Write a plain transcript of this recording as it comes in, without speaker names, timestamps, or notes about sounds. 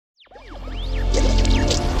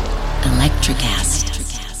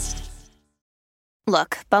Electrocast.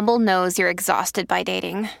 Look, Bumble knows you're exhausted by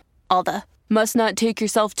dating. All the must not take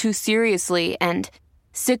yourself too seriously and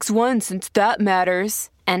 6'1" since that matters.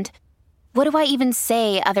 And what do I even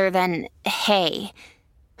say other than hey?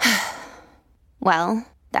 Well,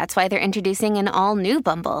 that's why they're introducing an all-new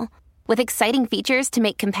Bumble with exciting features to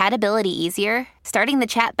make compatibility easier, starting the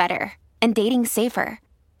chat better, and dating safer.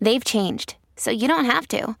 They've changed, so you don't have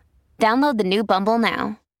to. Download the new Bumble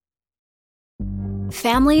now.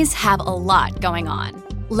 Families have a lot going on.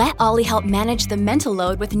 Let Ollie help manage the mental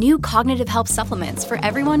load with new cognitive help supplements for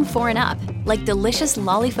everyone 4 and up, like delicious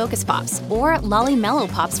Lolly Focus Pops or Lolly Mellow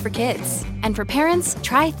Pops for kids. And for parents,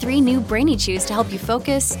 try 3 new Brainy Chews to help you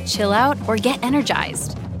focus, chill out, or get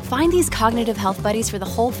energized. Find these cognitive health buddies for the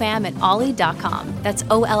whole fam at ollie.com. That's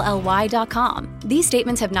OLLY.com. These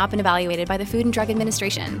statements have not been evaluated by the Food and Drug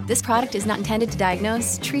Administration. This product is not intended to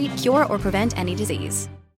diagnose, treat, cure, or prevent any disease.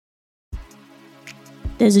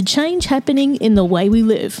 There's a change happening in the way we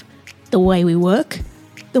live, the way we work,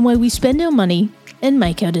 the way we spend our money and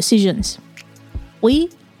make our decisions.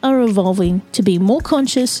 We are evolving to be more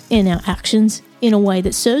conscious in our actions in a way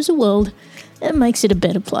that serves the world and makes it a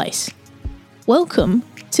better place. Welcome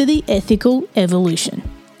to the Ethical Evolution.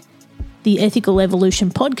 The Ethical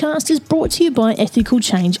Evolution podcast is brought to you by Ethical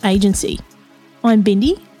Change Agency. I'm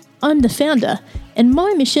Bindi, I'm the founder, and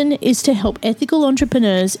my mission is to help ethical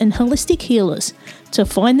entrepreneurs and holistic healers to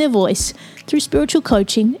find their voice through spiritual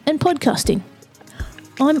coaching and podcasting.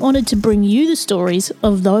 I'm honoured to bring you the stories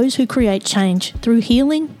of those who create change through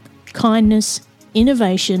healing, kindness,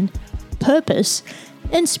 innovation, purpose,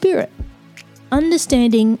 and spirit.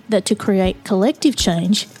 Understanding that to create collective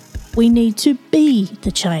change, we need to be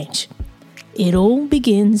the change. It all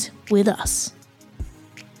begins with us.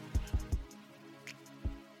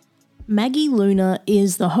 Maggie Luna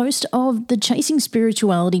is the host of the Chasing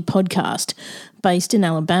Spirituality podcast, based in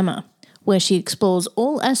Alabama, where she explores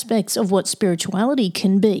all aspects of what spirituality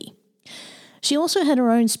can be. She also had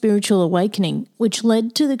her own spiritual awakening, which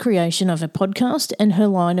led to the creation of a podcast and her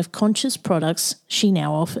line of conscious products she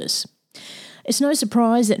now offers. It's no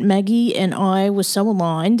surprise that Maggie and I were so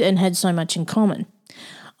aligned and had so much in common.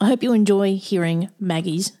 I hope you enjoy hearing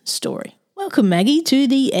Maggie's story. Welcome, Maggie, to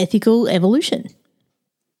the Ethical Evolution.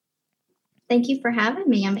 Thank you for having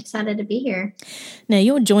me. I'm excited to be here. Now,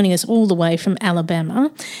 you're joining us all the way from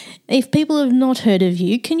Alabama. If people have not heard of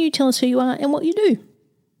you, can you tell us who you are and what you do?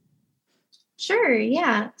 Sure,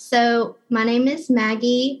 yeah. So my name is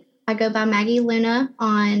Maggie. I go by Maggie Luna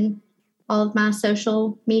on all of my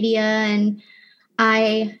social media, and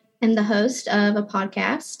I am the host of a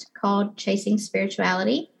podcast called Chasing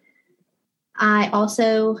Spirituality. I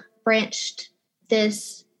also branched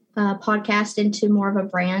this podcast into more of a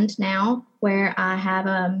brand now, where I have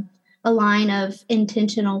a line of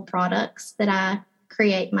intentional products that I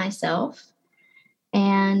create myself.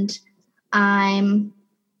 And I'm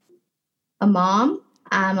a mom,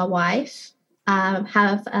 I'm a wife, I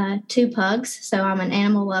have 2 pugs, so I'm an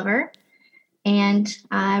animal lover. And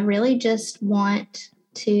I really just want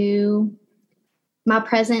my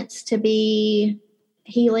presence to be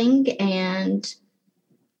healing and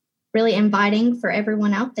really inviting for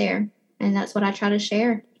everyone out there. And that's what I try to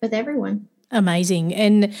share with everyone. Amazing.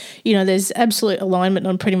 And, you know, there's absolute alignment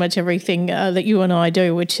on pretty much everything that you and I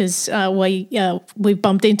do, which is we've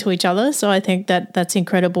bumped into each other. So I think that's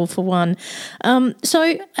incredible for one.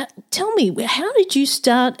 So tell me, how did you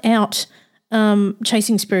start out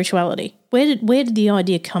chasing spirituality? Where did the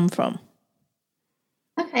idea come from?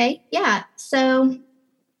 Okay. Yeah. So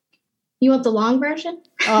you want the long version?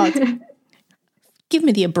 Oh, give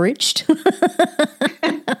me the abridged.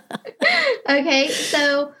 Okay.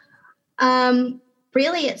 So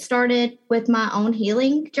really it started with my own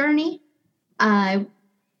healing journey. I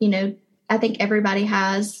think everybody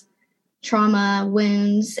has trauma,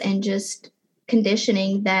 wounds, and just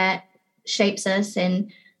conditioning that shapes us.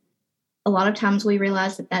 And a lot of times we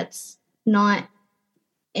realize that that's not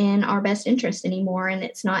in our best interest anymore. And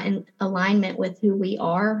it's not in alignment with who we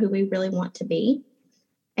are, who we really want to be.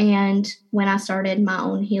 And when I started my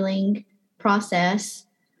own healing process,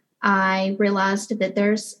 I realized that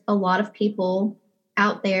there's a lot of people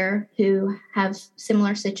out there who have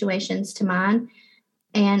similar situations to mine,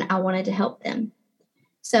 and I wanted to help them.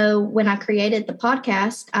 So when I created the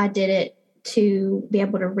podcast, I did it to be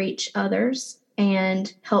able to reach others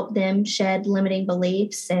and help them shed limiting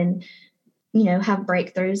beliefs and, have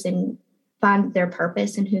breakthroughs and find their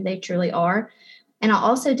purpose and who they truly are. And I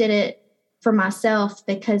also did it for myself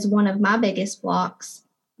because one of my biggest blocks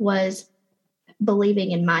was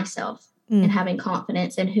believing in myself and having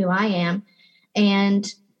confidence in who I am. And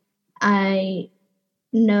I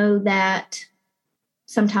know that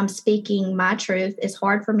sometimes speaking my truth is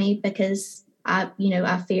hard for me because I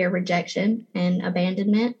fear rejection and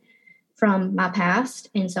abandonment from my past.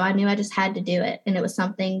 And so I knew I just had to do it. And it was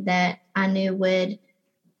something that I knew would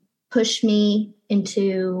push me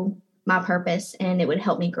into my purpose and it would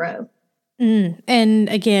help me grow. And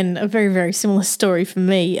again, a very, very similar story for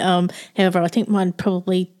me. However, I think mine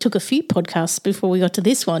probably took a few podcasts before we got to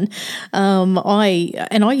this one.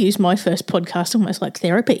 I used my first podcast almost like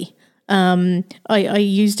therapy. I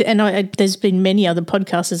used it, and there's been many other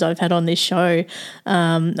podcasters I've had on this show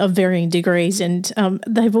of varying degrees, and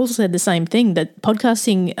they've all said the same thing, that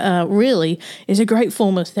podcasting really is a great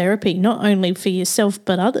form of therapy, not only for yourself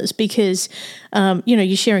but others, because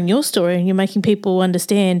you're sharing your story and you're making people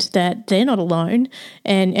understand that they're not alone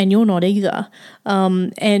and you're not either.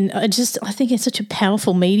 And I think it's such a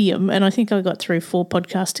powerful medium, and I think I got through 4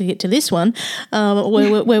 podcasts to get to this one,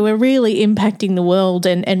 where we're really impacting the world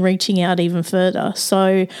and reaching out even further.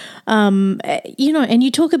 So, and you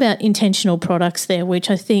talk about intentional products there, which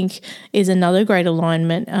I think is another great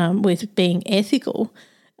alignment with being ethical.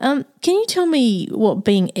 Can you tell me what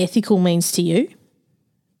being ethical means to you?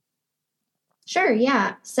 Sure,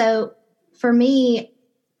 yeah. So for me,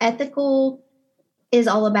 ethical is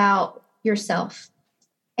all about yourself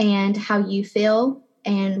and how you feel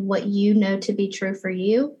and what you know to be true for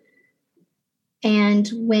you. And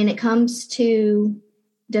when it comes to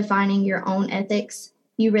defining your own ethics,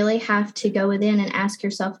 you really have to go within and ask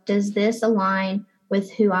yourself, does this align with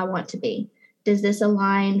who I want to be? Does this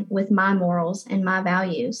align with my morals and my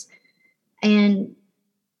values? And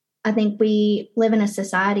I think we live in a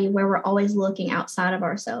society where we're always looking outside of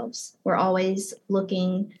ourselves. We're always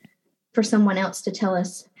looking for someone else to tell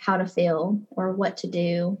us how to feel or what to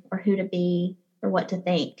do or who to be or what to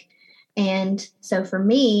think. And so for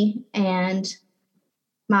me and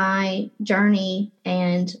my journey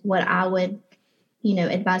and what I would,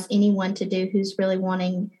 advise anyone to do who's really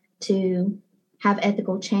wanting to have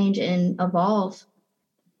ethical change and evolve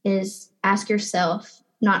is ask yourself,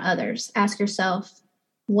 not others. Ask yourself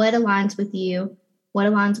what aligns with you, what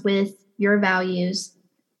aligns with your values,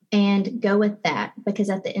 and go with that, because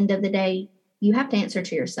at the end of the day, you have to answer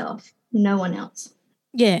to yourself, no one else.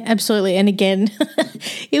 Yeah, absolutely. And again,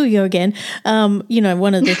 here we go again.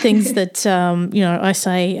 One of the things that, I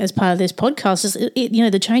say as part of this podcast is,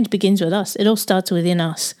 the change begins with us. It all starts within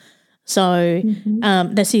us. So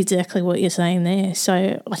that's exactly what you're saying there.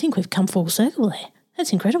 So I think we've come full circle there.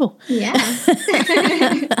 That's incredible. Yeah.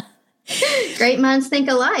 Great minds think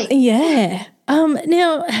alike. Yeah.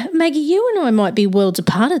 Now, Maggie, you and I might be worlds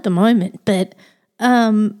apart at the moment, but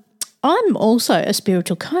I'm also a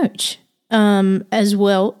spiritual coach. As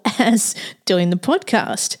well as doing the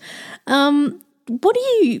podcast. What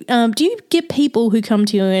do you get people who come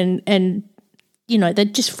to you and they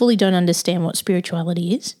just fully don't understand what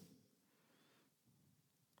spirituality is?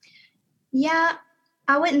 Yeah,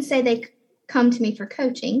 I wouldn't say they come to me for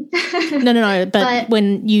coaching. No, but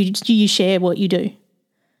when you share what you do.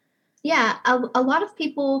 Yeah, a lot of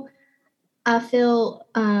people, I feel,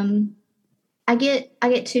 I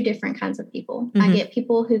get 2 different kinds of people. Mm-hmm. I get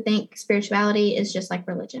people who think spirituality is just like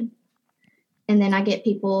religion. And then I get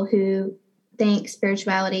people who think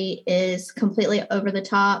spirituality is completely over the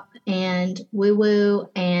top and woo-woo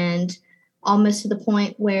and almost to the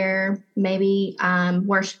point where maybe I'm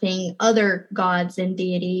worshiping other gods and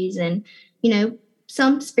deities. And,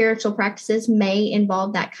 some spiritual practices may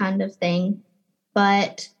involve that kind of thing.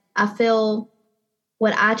 But I feel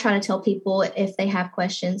what I try to tell people if they have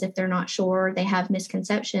questions, if they're not sure, they have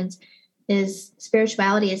misconceptions, is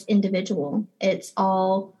spirituality is individual. It's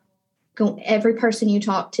all, every person you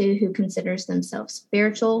talk to who considers themselves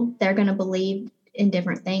spiritual, they're going to believe in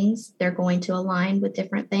different things. They're going to align with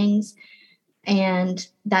different things. And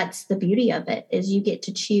that's the beauty of it, is you get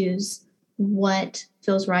to choose what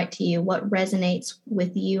feels right to you, what resonates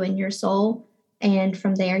with you and your soul. And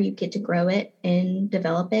from there, you get to grow it and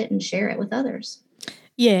develop it and share it with others.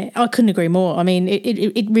 Yeah, I couldn't agree more. I mean,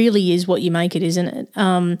 it really is what you make it, isn't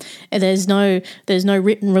it? There's no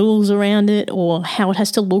written rules around it or how it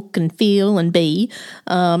has to look and feel and be.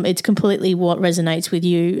 It's completely what resonates with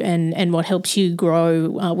you and what helps you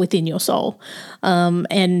grow within your soul.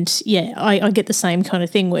 And yeah, I get the same kind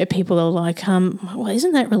of thing where people are like, well,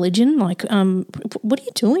 isn't that religion? Like, what are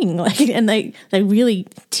you doing? Like, and they really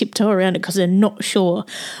tiptoe around it because they're not sure.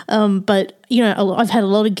 But I've had a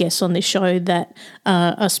lot of guests on this show that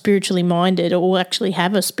are spiritually minded or actually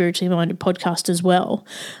have a spiritually minded podcast as well,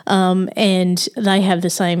 and they have the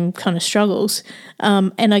same kind of struggles.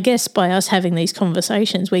 And I guess by us having these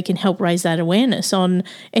conversations, we can help raise that awareness on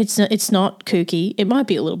it's not kooky. It might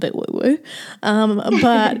be a little bit woo-woo,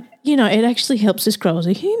 but, it actually helps us grow as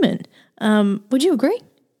a human. Would you agree?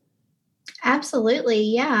 Absolutely,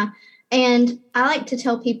 yeah. And I like to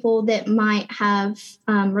tell people that might have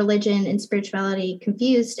religion and spirituality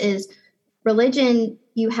confused is religion,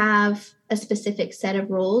 you have a specific set of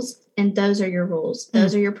rules, and those are your rules.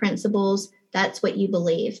 Those are your principles. That's what you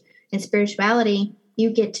believe. In spirituality, you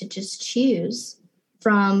get to just choose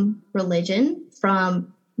from religion,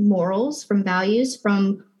 from morals, from values,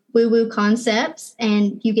 from woo-woo concepts,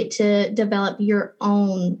 and you get to develop your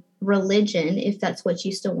own religion, if that's what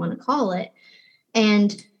you still want to call it.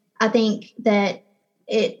 And I think that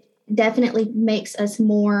it definitely makes us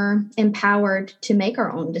more empowered to make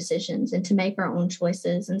our own decisions and to make our own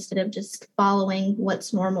choices instead of just following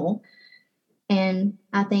what's normal. And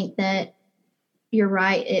I think that you're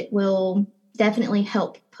right. It will definitely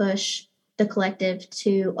help push the collective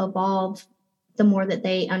to evolve the more that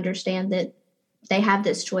they understand that they have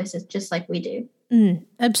this choices just like we do.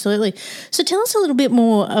 Absolutely. So tell us a little bit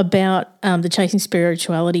more about the Chasing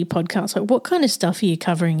Spirituality podcast. Like, what kind of stuff are you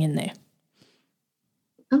covering in there?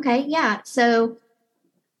 Okay, yeah. So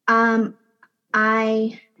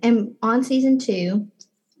I am on season 2.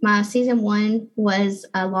 My season 1 was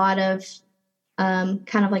a lot of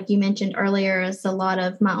kind of like you mentioned earlier, is a lot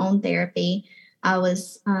of my own therapy. I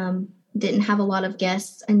was didn't have a lot of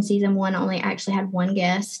guests in season 1. I only actually had one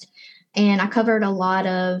guest. And I covered a lot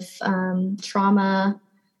of trauma,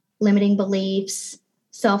 limiting beliefs,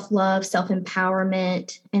 self-love,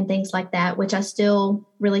 self-empowerment, and things like that, which I still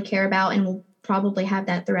really care about and will probably have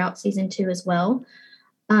that throughout season 2 as well.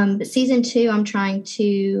 But season 2, I'm trying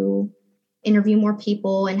to interview more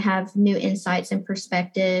people and have new insights and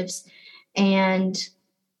perspectives, and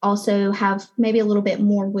also have maybe a little bit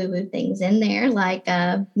more woo-woo things in there, like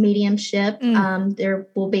mediumship. There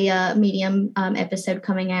will be a medium episode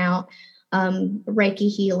coming out, Reiki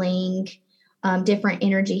healing, different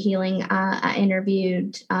energy healing. I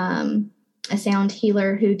interviewed a sound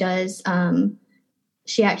healer who does,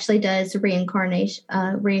 she actually does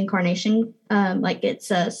reincarnation, like it's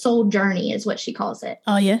a soul journey is what she calls it.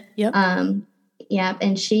 Oh, yeah. Yep. Yeah.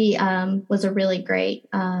 And she was a really great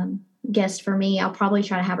guest for me. I'll probably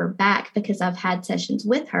try to have her back because I've had sessions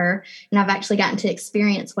with her and I've actually gotten to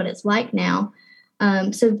experience what it's like now.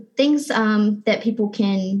 So things that people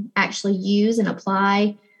can actually use and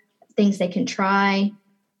apply, things they can try.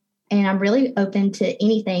 And I'm really open to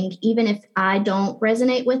anything, even if I don't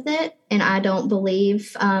resonate with it and I don't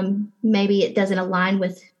believe maybe it doesn't align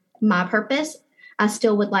with my purpose. I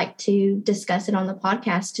still would like to discuss it on the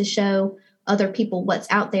podcast to show other people what's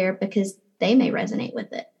out there because they may resonate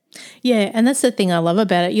with it. Yeah, and that's the thing I love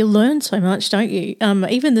about it. You learn so much, don't you?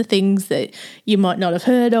 Even the things that you might not have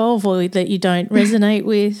heard of or that you don't resonate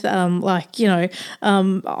with.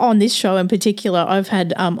 On this show in particular, I've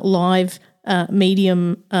had live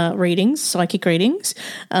medium readings, psychic readings.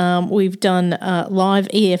 We've done live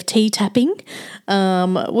EFT tapping.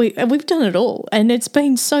 We've done it all, and it's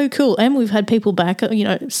been so cool. And we've had people back,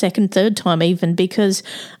 second, third time even, because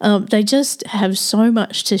they just have so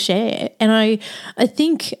much to share. And I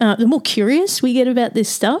think the more curious we get about this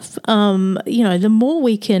stuff, the more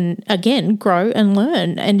we can again grow and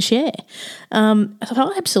learn and share. I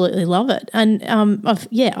absolutely love it. And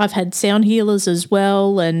I've had sound healers as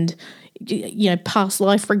well, and past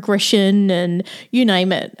life regression and you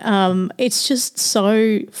name it. It's just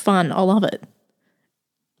so fun. I love it.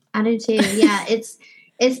 I do too. Yeah, it's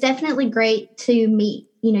definitely great to meet,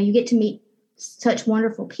 you get to meet such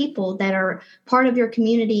wonderful people that are part of your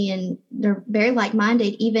community and they're very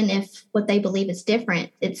like-minded, even if what they believe is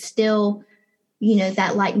different. It's still,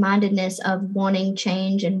 that like-mindedness of wanting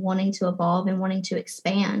change and wanting to evolve and wanting to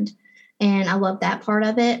expand. And I love that part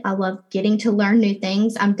of it. I love getting to learn new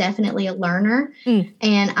things. I'm definitely a learner.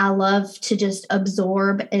 And I love to just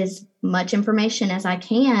absorb as much information as I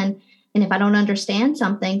can. And if I don't understand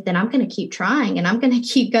something, then I'm going to keep trying and I'm going to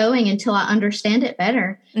keep going until I understand it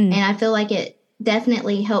better. And I feel like it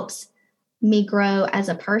definitely helps me grow as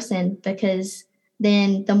a person because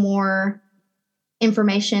then the more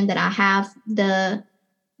information that I have, the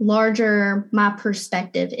larger my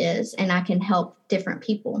perspective is, and I can help different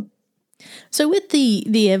people. So with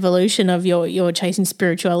the evolution of your Chasing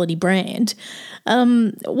Spirituality brand,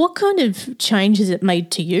 what kind of change has it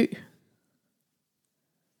made to you?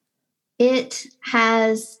 It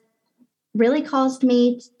has really caused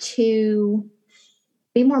me to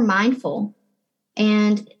be more mindful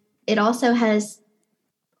And it also has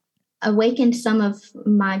awakened some of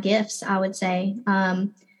my gifts, I would say.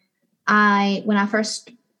 When I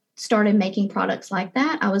first started making products like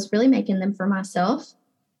that, I was really making them for myself.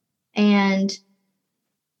 And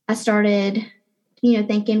I started,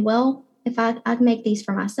 thinking, well, if I'd make these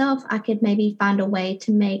for myself, I could maybe find a way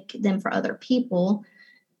to make them for other people.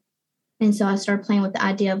 And so I started playing with the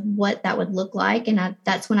idea of what that would look like. And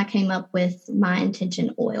that's when I came up with my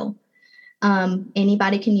intention oil.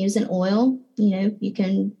 Anybody can use an oil. You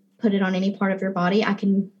can put it on any part of your body. I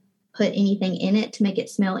can put anything in it to make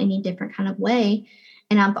it smell any different kind of way.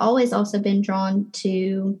 And I've always also been drawn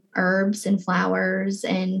to herbs and flowers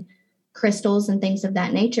and crystals and things of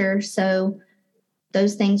that nature. So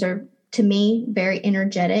those things are, to me, very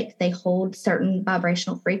energetic. They hold certain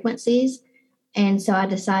vibrational frequencies. And so I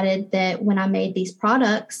decided that when I made these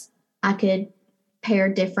products, I could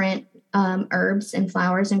pair different herbs and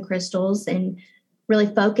flowers and crystals and really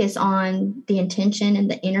focus on the intention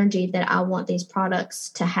and the energy that I want these products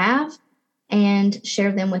to have and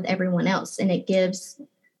share them with everyone else. And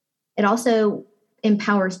it also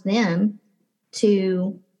empowers them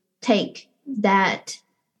to take that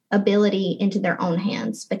ability into their own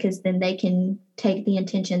hands, because then they can take the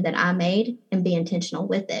intention that I made and be intentional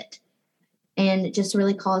with it. And it just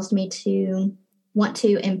really caused me to want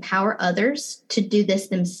to empower others to do this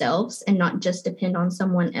themselves and not just depend on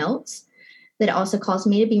someone else. That also caused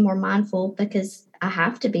me to be more mindful, because I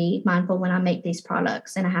have to be mindful when I make these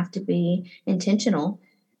products, and I have to be intentional.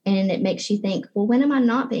 And it makes you think, well, when am I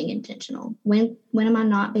not being intentional? When am I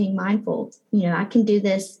not being mindful? I can do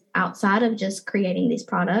this outside of just creating these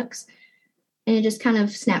products. And it just kind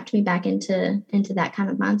of snapped me back into that kind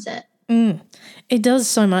of mindset. It does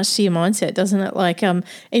so much to your mindset, doesn't it? Like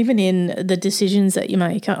even in the decisions that you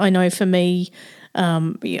make. I know for me,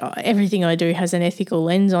 everything I do has an ethical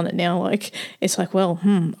lens on it now. Like it's like, well,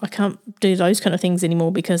 I can't do those kind of things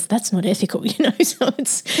anymore because that's not ethical, So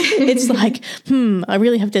it's like, I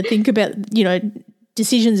really have to think about,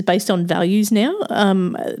 decisions based on values now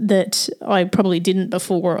that I probably didn't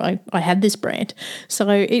before I had this brand. So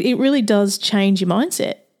it really does change your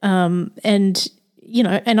mindset. And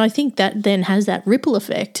I think that then has that ripple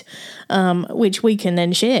effect, which we can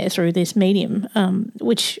then share through this medium,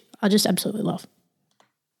 which I just absolutely love.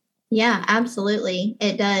 Yeah, absolutely.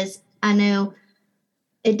 It does. I know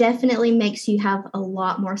it definitely makes you have a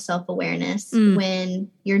lot more self-awareness when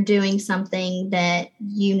you're doing something that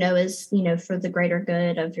is, for the greater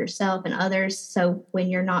good of yourself and others. So when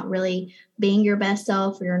you're not really being your best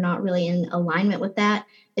self, or you're not really in alignment with that,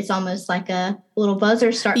 it's almost like a little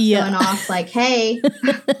buzzer starts going off like, hey,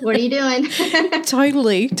 what are you doing?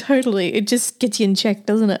 Totally. It just gets you in check,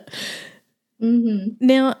 doesn't it? Mm-hmm.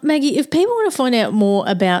 Now, Maggie, if people want to find out more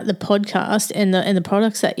about the podcast and the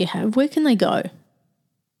products that you have, where can they go?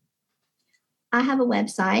 I have a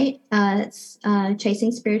website. It's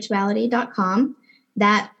chasingspirituality.com.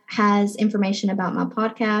 That has information about my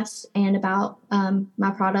podcast and about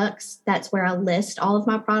my products. That's where I list all of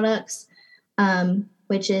my products,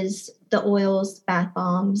 which is the oils, bath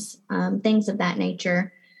bombs, things of that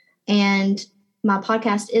nature. And my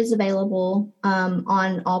podcast is available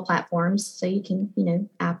on all platforms. So you can,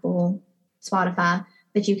 Apple, Spotify,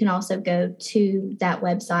 but you can also go to that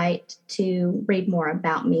website to read more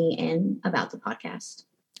about me and about the podcast.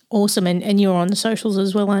 Awesome. And you're on the socials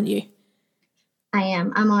as well, aren't you? I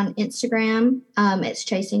am. I'm on Instagram. It's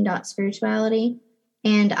chasing.spirituality.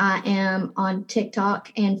 And I am on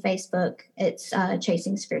TikTok and Facebook. It's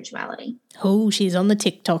Chasing Spirituality. Oh, she's on the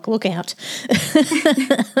TikTok. Look out.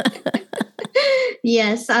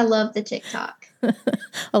 Yes, I love the TikTok.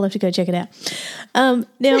 I'll have to go check it out.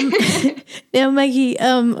 Now, Maggie,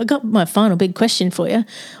 I got my final big question for you.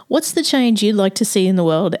 What's the change you'd like to see in the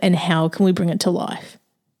world, and how can we bring it to life?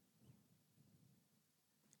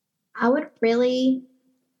 I would really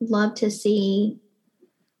love to see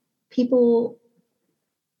people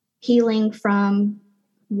healing from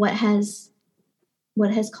what has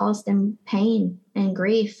caused them pain and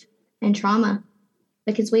grief and trauma,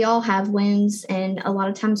 because we all have wounds, and a lot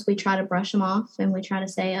of times we try to brush them off and we try to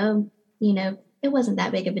say, oh, it wasn't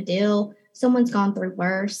that big of a deal. Someone's gone through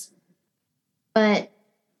worse. But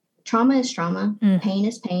trauma is trauma. Pain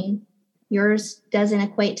is pain. Yours doesn't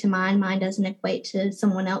equate to mine. Mine doesn't equate to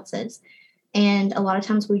someone else's. And a lot of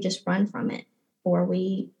times we just run from it, or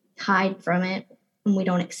we hide from it, and we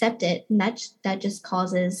don't accept it. And that just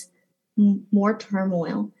causes more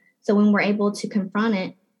turmoil. So when we're able to confront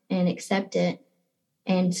it and accept it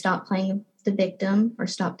and stop playing the victim or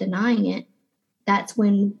stop denying it, that's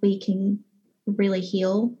when we can really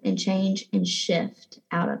heal and change and shift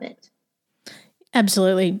out of it.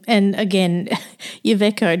 Absolutely. And again, you've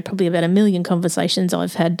echoed probably about 1 million conversations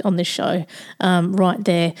I've had on this show right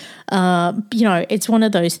there. It's one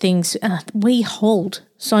of those things, we hold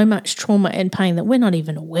so much trauma and pain that we're not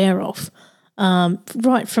even aware of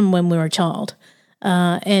right from when we were a child.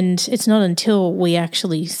 And it's not until we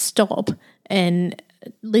actually stop and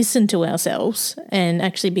listen to ourselves and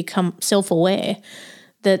actually become self-aware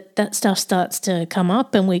that stuff starts to come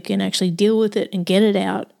up and we can actually deal with it and get it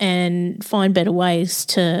out and find better ways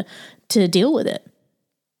to deal with it.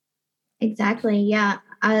 Exactly. Yeah.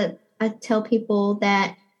 I tell people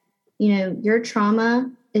that, your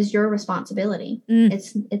trauma is your responsibility.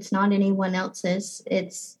 It's not anyone else's.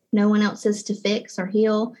 It's no one else's to fix or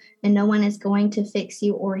heal, and no one is going to fix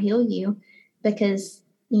you or heal you because,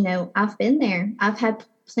 I've been there. I've had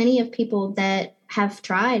plenty of people that have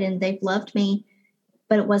tried and they've loved me,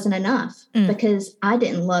 but it wasn't enough because I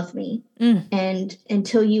didn't love me. And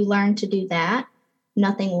until you learn to do that,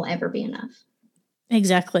 nothing will ever be enough.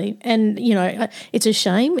 Exactly. And, it's a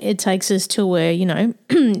shame it takes us to where, in our 20s,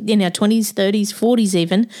 30s, 40s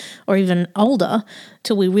even, or even older,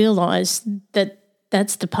 till we realise that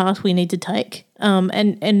that's the path we need to take.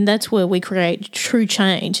 And that's where we create true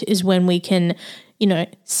change, is when we can,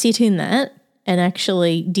 sit in that and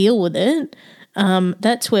actually deal with it.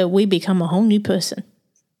 That's where we become a whole new person.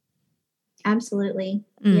 Absolutely.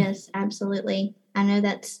 Yes, absolutely. I know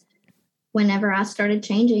that's whenever I started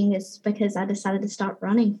changing is because I decided to stop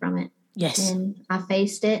running from it. Yes. And I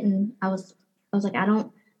faced it and I was like, I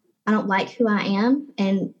don't like who I am.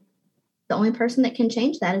 And the only person that can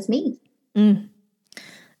change that is me.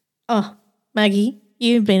 Oh, Maggie,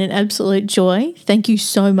 you've been an absolute joy. Thank you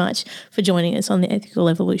so much for joining us on the Ethical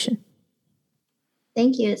Evolution.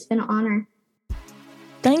 Thank you. It's been an honor.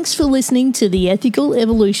 Thanks for listening to the Ethical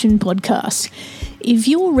Evolution podcast. If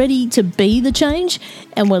you're ready to be the change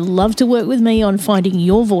and would love to work with me on finding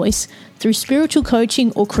your voice through spiritual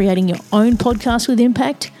coaching or creating your own podcast with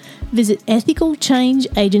impact, visit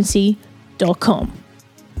ethicalchangeagency.com.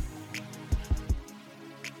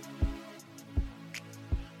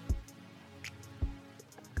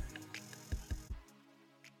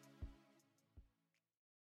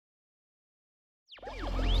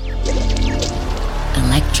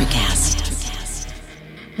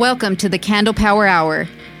 Welcome to the Candle Power Hour.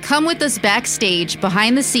 Come with us backstage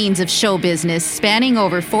behind the scenes of show business spanning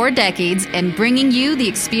over 4 decades and bringing you the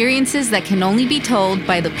experiences that can only be told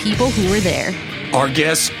by the people who were there. Our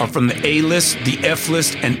guests are from the A-list, the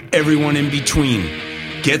F-list, and everyone in between.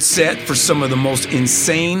 Get set for some of the most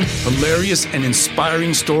insane, hilarious, and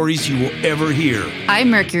inspiring stories you will ever hear. I'm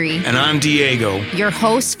Mercury. And I'm Diego. Your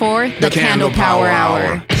host for the Candle Power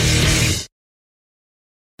Hour.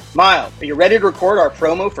 Miles, are you ready to record our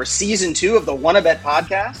promo for Season 2 of the Wanna Bet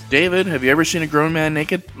podcast? David, have you ever seen a grown man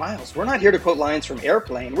naked? Miles, we're not here to quote lines from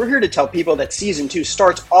Airplane. We're here to tell people that Season 2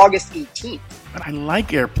 starts August 18th. But I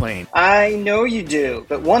like Airplane. I know you do,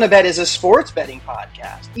 but Wanna Bet is a sports betting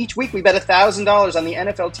podcast. Each week we bet $1,000 on the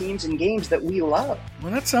NFL teams and games that we love.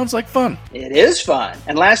 Well, that sounds like fun. It is fun.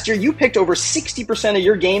 And last year you picked over 60% of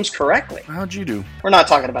your games correctly. How'd you do? We're not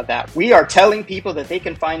talking about that. We are telling people that they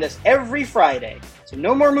can find us every Friday. So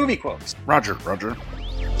no more movie quotes. Roger. Electricast.